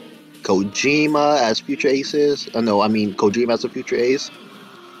Taiokeya, Kojima as future aces. Kojima as a future ace.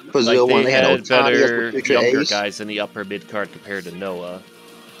 For like, Zero they One, they had had Otani better, as the future younger ace. guys in the upper mid-card compared to Noah.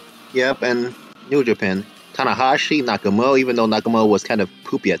 Yep, and New Japan. Tanahashi, Nakamura, even though Nakamura was kind of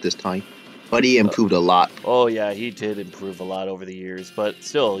poopy at this time. But he improved a lot. Oh, yeah, he did improve a lot over the years, but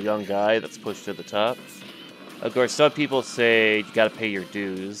still, a young guy that's pushed to the top. Of course, some people say you gotta pay your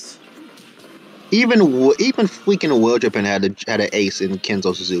dues. Even freaking World Japan had an ace in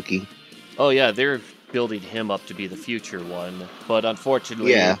Kenzo Suzuki. Oh, yeah, they're building him up to be the future one, but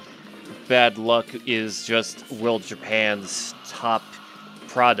unfortunately, Yeah. bad luck is just World Japan's top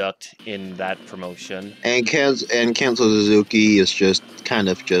product in that promotion. And Kenzo Suzuki is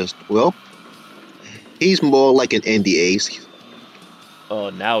he's more like an indie ace. Oh,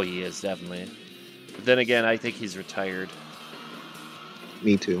 now he is, definitely. But then again, I think he's retired.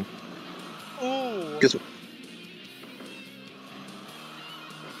 Me too. Ooh.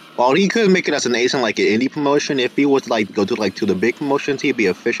 While he could make it as an ace in like an indie promotion, if he was like go to the big promotions, he'd be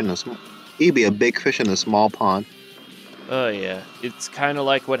a big fish in a small pond. Oh yeah, it's kind of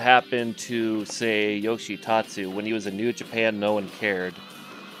like what happened to, say, Yoshitatsu. When he was in New Japan, no one cared.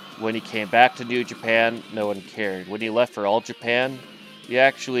 When he came back to New Japan, no one cared. When he left for All Japan, he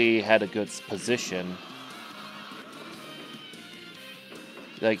actually had a good position.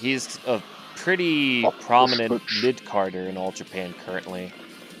 Like, he's a pretty prominent mid-carder in All Japan currently.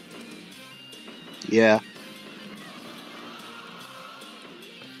 Yeah.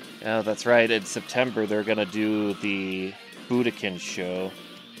 Oh, that's right. In September, they're going to do the Budokan show.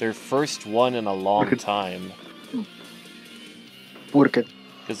 Their first one in a long time. Budokan.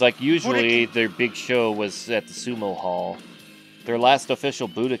 Because, like, usually their big show was at the Sumo Hall. Their last official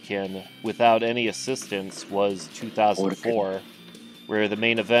Budokan, without any assistance, was 2004, where the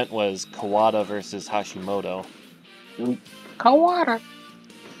main event was Kawada versus Hashimoto. Kawada.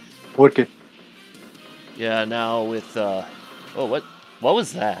 Budokan. Yeah, now with, what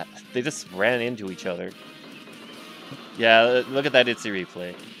was that? They just ran into each other. Yeah, look at that Itzy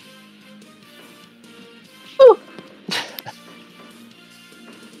replay.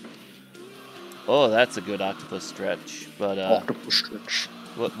 Oh, that's a good octopus stretch. But, Octopus stretch.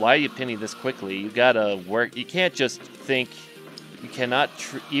 why are you pinning this quickly? You gotta work. You can't just think. You cannot,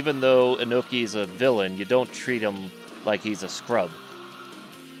 even though Inoki's a villain, you don't treat him like he's a scrub.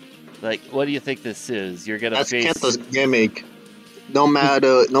 Like, what do you think this is? You're gonna That's face... Kenta's gimmick. No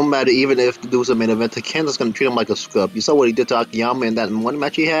matter, even if the dude's a main event, Kenta's gonna treat him like a scrub. You saw what he did to Akiyama in that one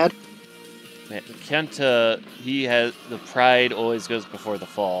match he had? Man, Kenta, he has... The pride always goes before the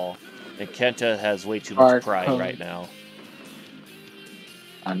fall. And Kenta has way too much pride right now.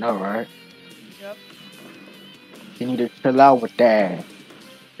 I know, right? Yep. You need to chill out with that.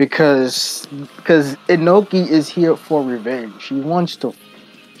 because Inoki is here for revenge. He wants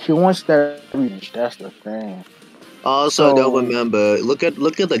that revenge. That's the thing. Also, don't So remember. Look at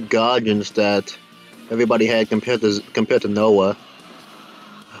the guardians that everybody had compared to Noah.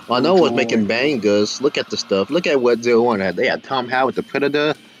 While Noah was making bangers, look at the stuff. Look at what Zero One had. They had Tom Howard, the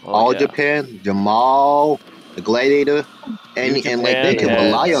Predator, Oh All yeah. Japan, Jamal, the Gladiator, New and like they Japan could had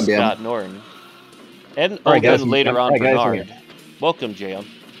rely on them. Scott Norton. And All right, guys. then later All on right, guys, Bernard. Welcome, JM.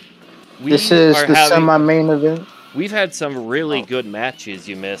 this is the semi-main event. We've had some really good matches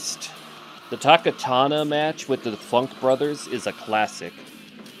you missed. The Takatana match with the Funk Brothers is a classic.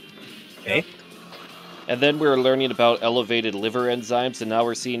 Okay. And then we were learning about elevated liver enzymes, and now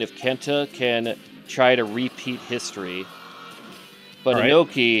we're seeing if Kenta can try to repeat history. But All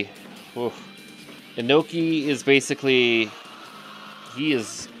right. Inoki is basically, he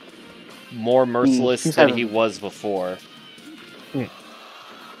is more merciless he's than having- he was before.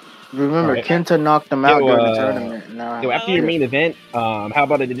 Remember, Alright. Kenta knocked him out Yo, during the tournament. Now, So after your main event, how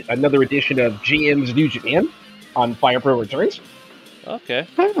about another edition of GM's New Japan on Fire Pro Returns? Okay.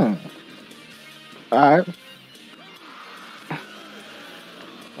 All right.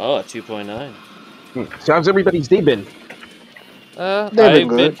 Oh, a 2.9. So how's everybody's day been? They've been I've been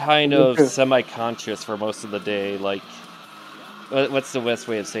good. kind Me of too. semi-conscious for most of the day. Like, what's the best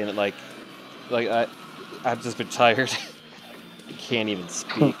way of saying it? Like I've just been tired. I can't even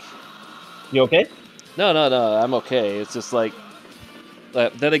speak. You okay? No, I'm okay. It's just like,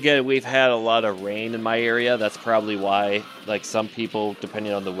 then again, we've had a lot of rain in my area. That's probably why. Like, some people,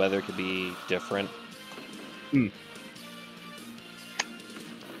 depending on the weather, could be different.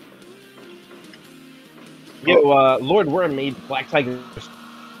 Yo, Lord Worm made Black Tiger.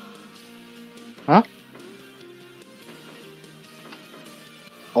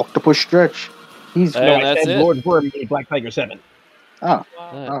 Octopus stretch. He's And No, I that's said it. Lord Worm made Black Tiger 7. oh,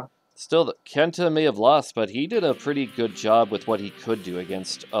 Uh, Still, Kenta may have lost, but he did a pretty good job with what he could do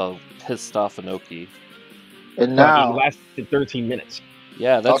against a pissed off Inoki. and He now lasted 13 minutes.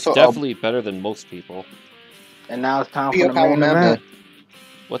 Yeah, that's Also, definitely better than most people. it's time for If the I main remember, event.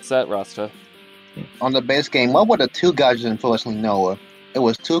 What's that, Rasta? on the base game, what were the two guys influencing Noah? It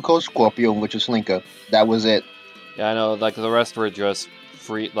was Tuco, Scorpio, and Richard Slinker. That was it. Yeah, I know. Like, the rest were just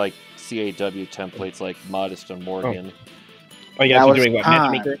free, like CAW templates, like Modest and Morgan. Oh, you That guys are was doing what?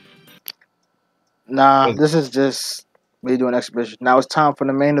 time. Matchmaker? Nah, Was- this is just me doing exhibition. Now it's time for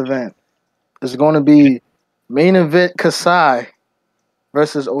the main event. It's going to be main event Kasai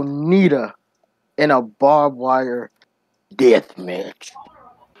versus Onita in a barbed wire death match.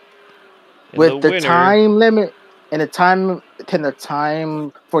 And With the winner, time limit and the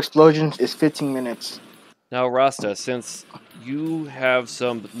time for explosions is 15 minutes. Now, Rasta, since you have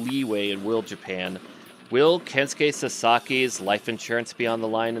some leeway in World Japan, will Kensuke Sasaki's life insurance be on the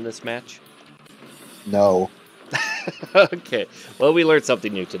line in this match? No. Okay. Well, we learned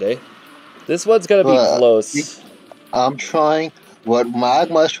something new today. This one's gonna be Well, close. I'm trying. What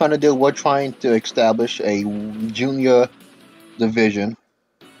Magma is trying to do, we're trying to establish a junior division.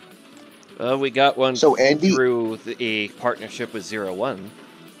 We got one So, Andy. through a partnership with 01.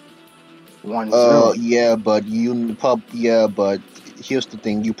 1-0. Yeah, but but here's the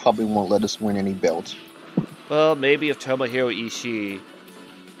thing: you probably won't let us win any belts. Well, maybe if Tomohiro Ishii...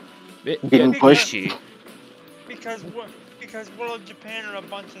 Getting pushed. Ishii. Because World Japan are a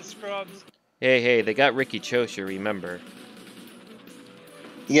bunch of scrubs. Hey, they got Ricky Chosha, remember.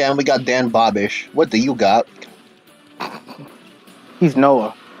 Yeah, and we got Dan Bobish. What do you got? He's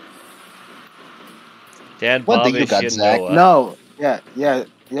Noah. Dan What do you Bobish got, and Zach? Noah. No,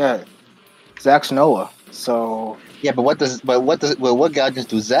 yeah. Zach's Noah. So Yeah, but what guidance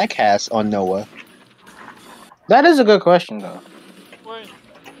do Zach has on Noah? that is a good question, though.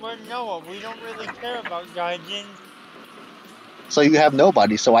 We're Noah. We don't really care about Gaijin. So you have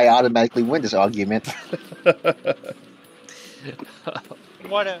nobody. So I automatically win this argument.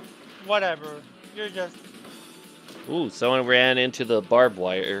 Whatever. You're just... Ooh, someone ran into the barbed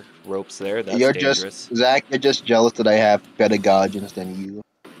wire ropes there. That's You're dangerous. Zach. You're just jealous that I have better guardians than you.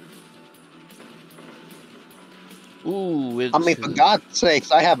 Ooh, I mean, for God's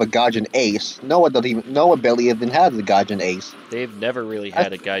sakes, I have a guardian ace. Noah barely even has a guardian ace. They've never really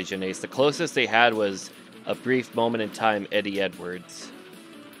had a Gaijin ace. The closest they had was a brief moment in time, Eddie Edwards.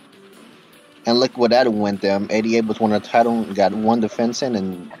 And look what that went them. 88 was won a title, got one defense in,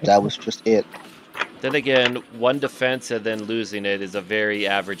 and that was just it. Then again, one defense and then losing it is a very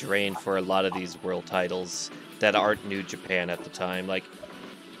average reign for a lot of these world titles that aren't New Japan at the time. Like,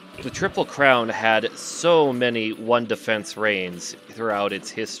 the Triple Crown had so many one defense reigns throughout its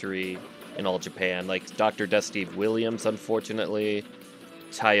history in all Japan. Like Dr. Dusty Williams, unfortunately.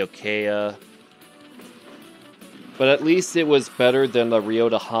 Taiokea. But at least it was better than the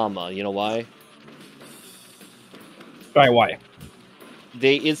Ryota Hama. You know why? Why?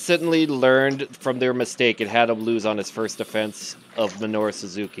 They instantly learned from their mistake and had him lose on his first defense of Minoru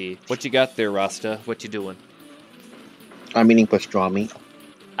Suzuki. What you got there, Rasta? What you doing? I'm eating pastrami.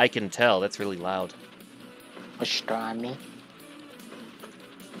 I can tell. That's really loud. Pastrami.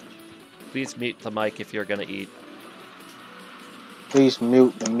 Please mute the mic if you're gonna eat. Please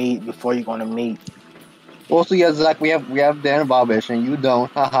mute the meat before you're gonna meet. Also, yeah, Zach, we have Dan Bobish and you don't.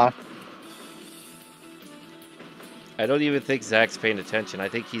 Haha. I don't even think Zach's paying attention. I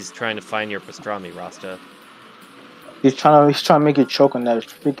think he's trying to find your pastrami, Rasta. He's trying to make you choke on that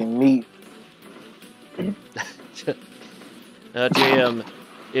freaking meat. JM,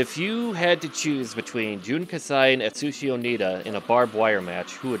 if you had to choose between Jun Kasai and Atsushi Onita in a barbed wire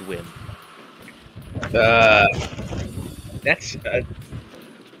match, who would win? That's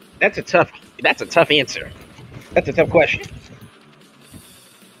a tough answer. That's a tough question.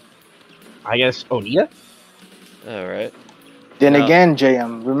 I guess Onita. All right. Then again,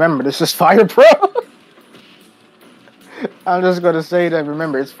 JM, remember this is Fire Pro. I'm just gonna say that.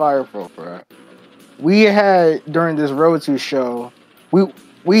 Remember, it's Fire Pro, bro. We had during this Road to show,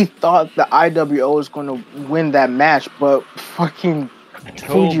 we thought the IWO was gonna win that match, but fucking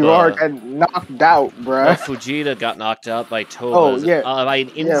Fujiwara got knocked out, bro. No, Fujita got knocked out by Toba. Oh, yeah. By an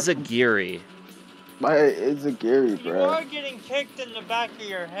Inzagiri. By Inzagiri, You bro. are getting kicked in the back of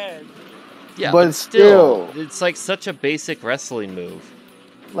your head. Yeah, But still, it's like such a basic wrestling move.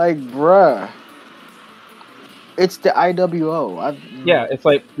 like, bruh, it's the IWO. Yeah, it's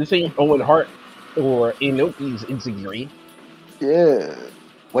like this ain't Owen Hart or Inoki's Inzagiri. Yeah.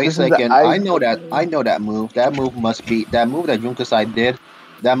 Wait a second. I know that move. That move must be that move that Junkasai did.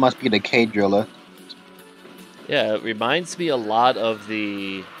 That must be the K driller. Yeah, it reminds me a lot of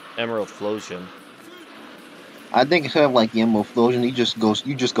the Emerald Flosion. I think instead of like the Emerald Flosion, you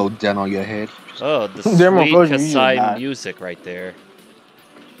just go down on your head. Oh, the The Emerald sweet Flosion, Kasai music right there.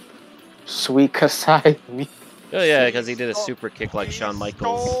 Sweet Kasai. Oh yeah, because he did a super kick like Shawn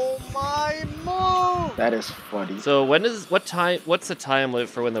Michaels. Oh my move! That is funny. So what's the time limit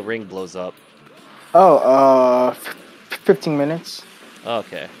for when the ring blows up? Oh, 15 minutes.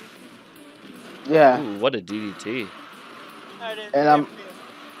 Okay. Yeah. Ooh, what a DDT. And if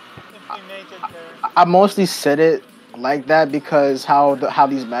you make it there. I mostly said it like that because how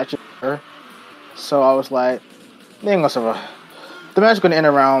these matches are. So I was like, they ain't gonna survive. The match is gonna end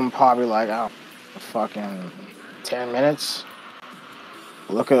around probably like fucking 10 minutes.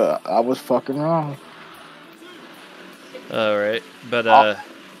 I was fucking wrong. All right, but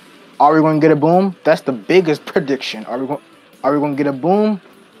are we gonna get a boom? That's the biggest prediction. Are we gonna get a boom?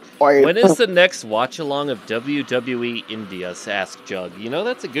 When is the next watch along of WWE India? Asked Jug. You know,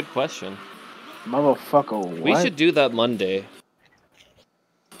 that's a good question. Motherfucker, what? We should do that Monday.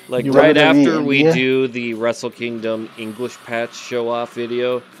 Like WWE right after we India? do the Wrestle Kingdom English patch show off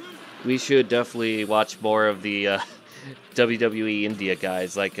video, we should definitely watch more of the WWE India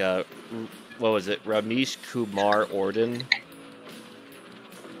guys. Like, what was it? Ramesh Kumar Orden.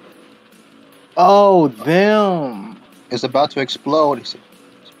 Oh, them. It's about to explode.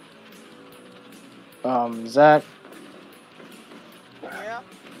 Zach, Yeah.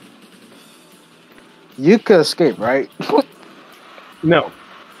 you could escape, right? No.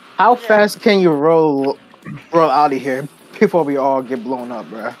 How fast can you roll out of here before we all get blown up,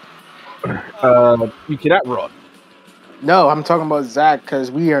 bro? You cannot run. No, I'm talking about Zach because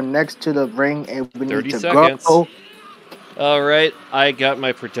we are next to the ring and we 30 need to seconds. go. All right, I got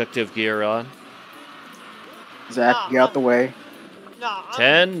my protective gear on. Zach, get out the way. Nah,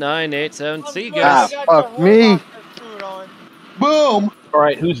 10, 9, 8, 7. See you good. guys. I got fuck your me. Hawk suit on. Boom! All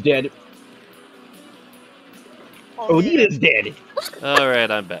right, who's dead? Onita's dead. All right,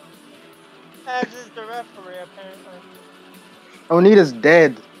 I'm back. As is the referee, apparently. Onita's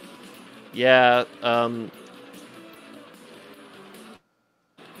dead. Yeah,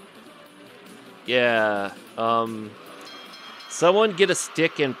 someone get a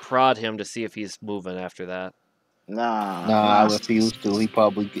stick and prod him to see if he's moving after that. Nah, I refuse to.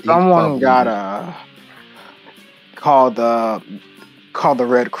 Someone gotta call the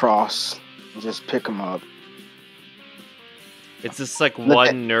Red Cross and just pick him up. It's just like Look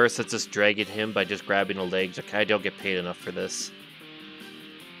one nurse that's just dragging him by just grabbing a leg. Like, I don't get paid enough for this.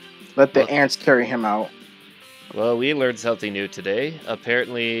 Let the ants carry him out. Well, we learned something new today.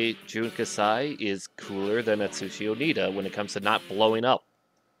 Apparently, Jun Kasai is cooler than Atsushi Onita when it comes to not blowing up.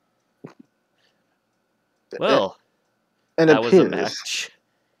 Well, And that was a appears. match.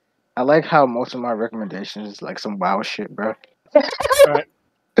 I like how most of my recommendations is like some wild shit, bro. All right.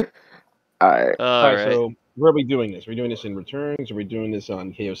 Alright. All All right, right. so where are we doing this? Are we doing this in returns? Or are we doing this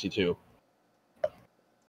on KOC 2?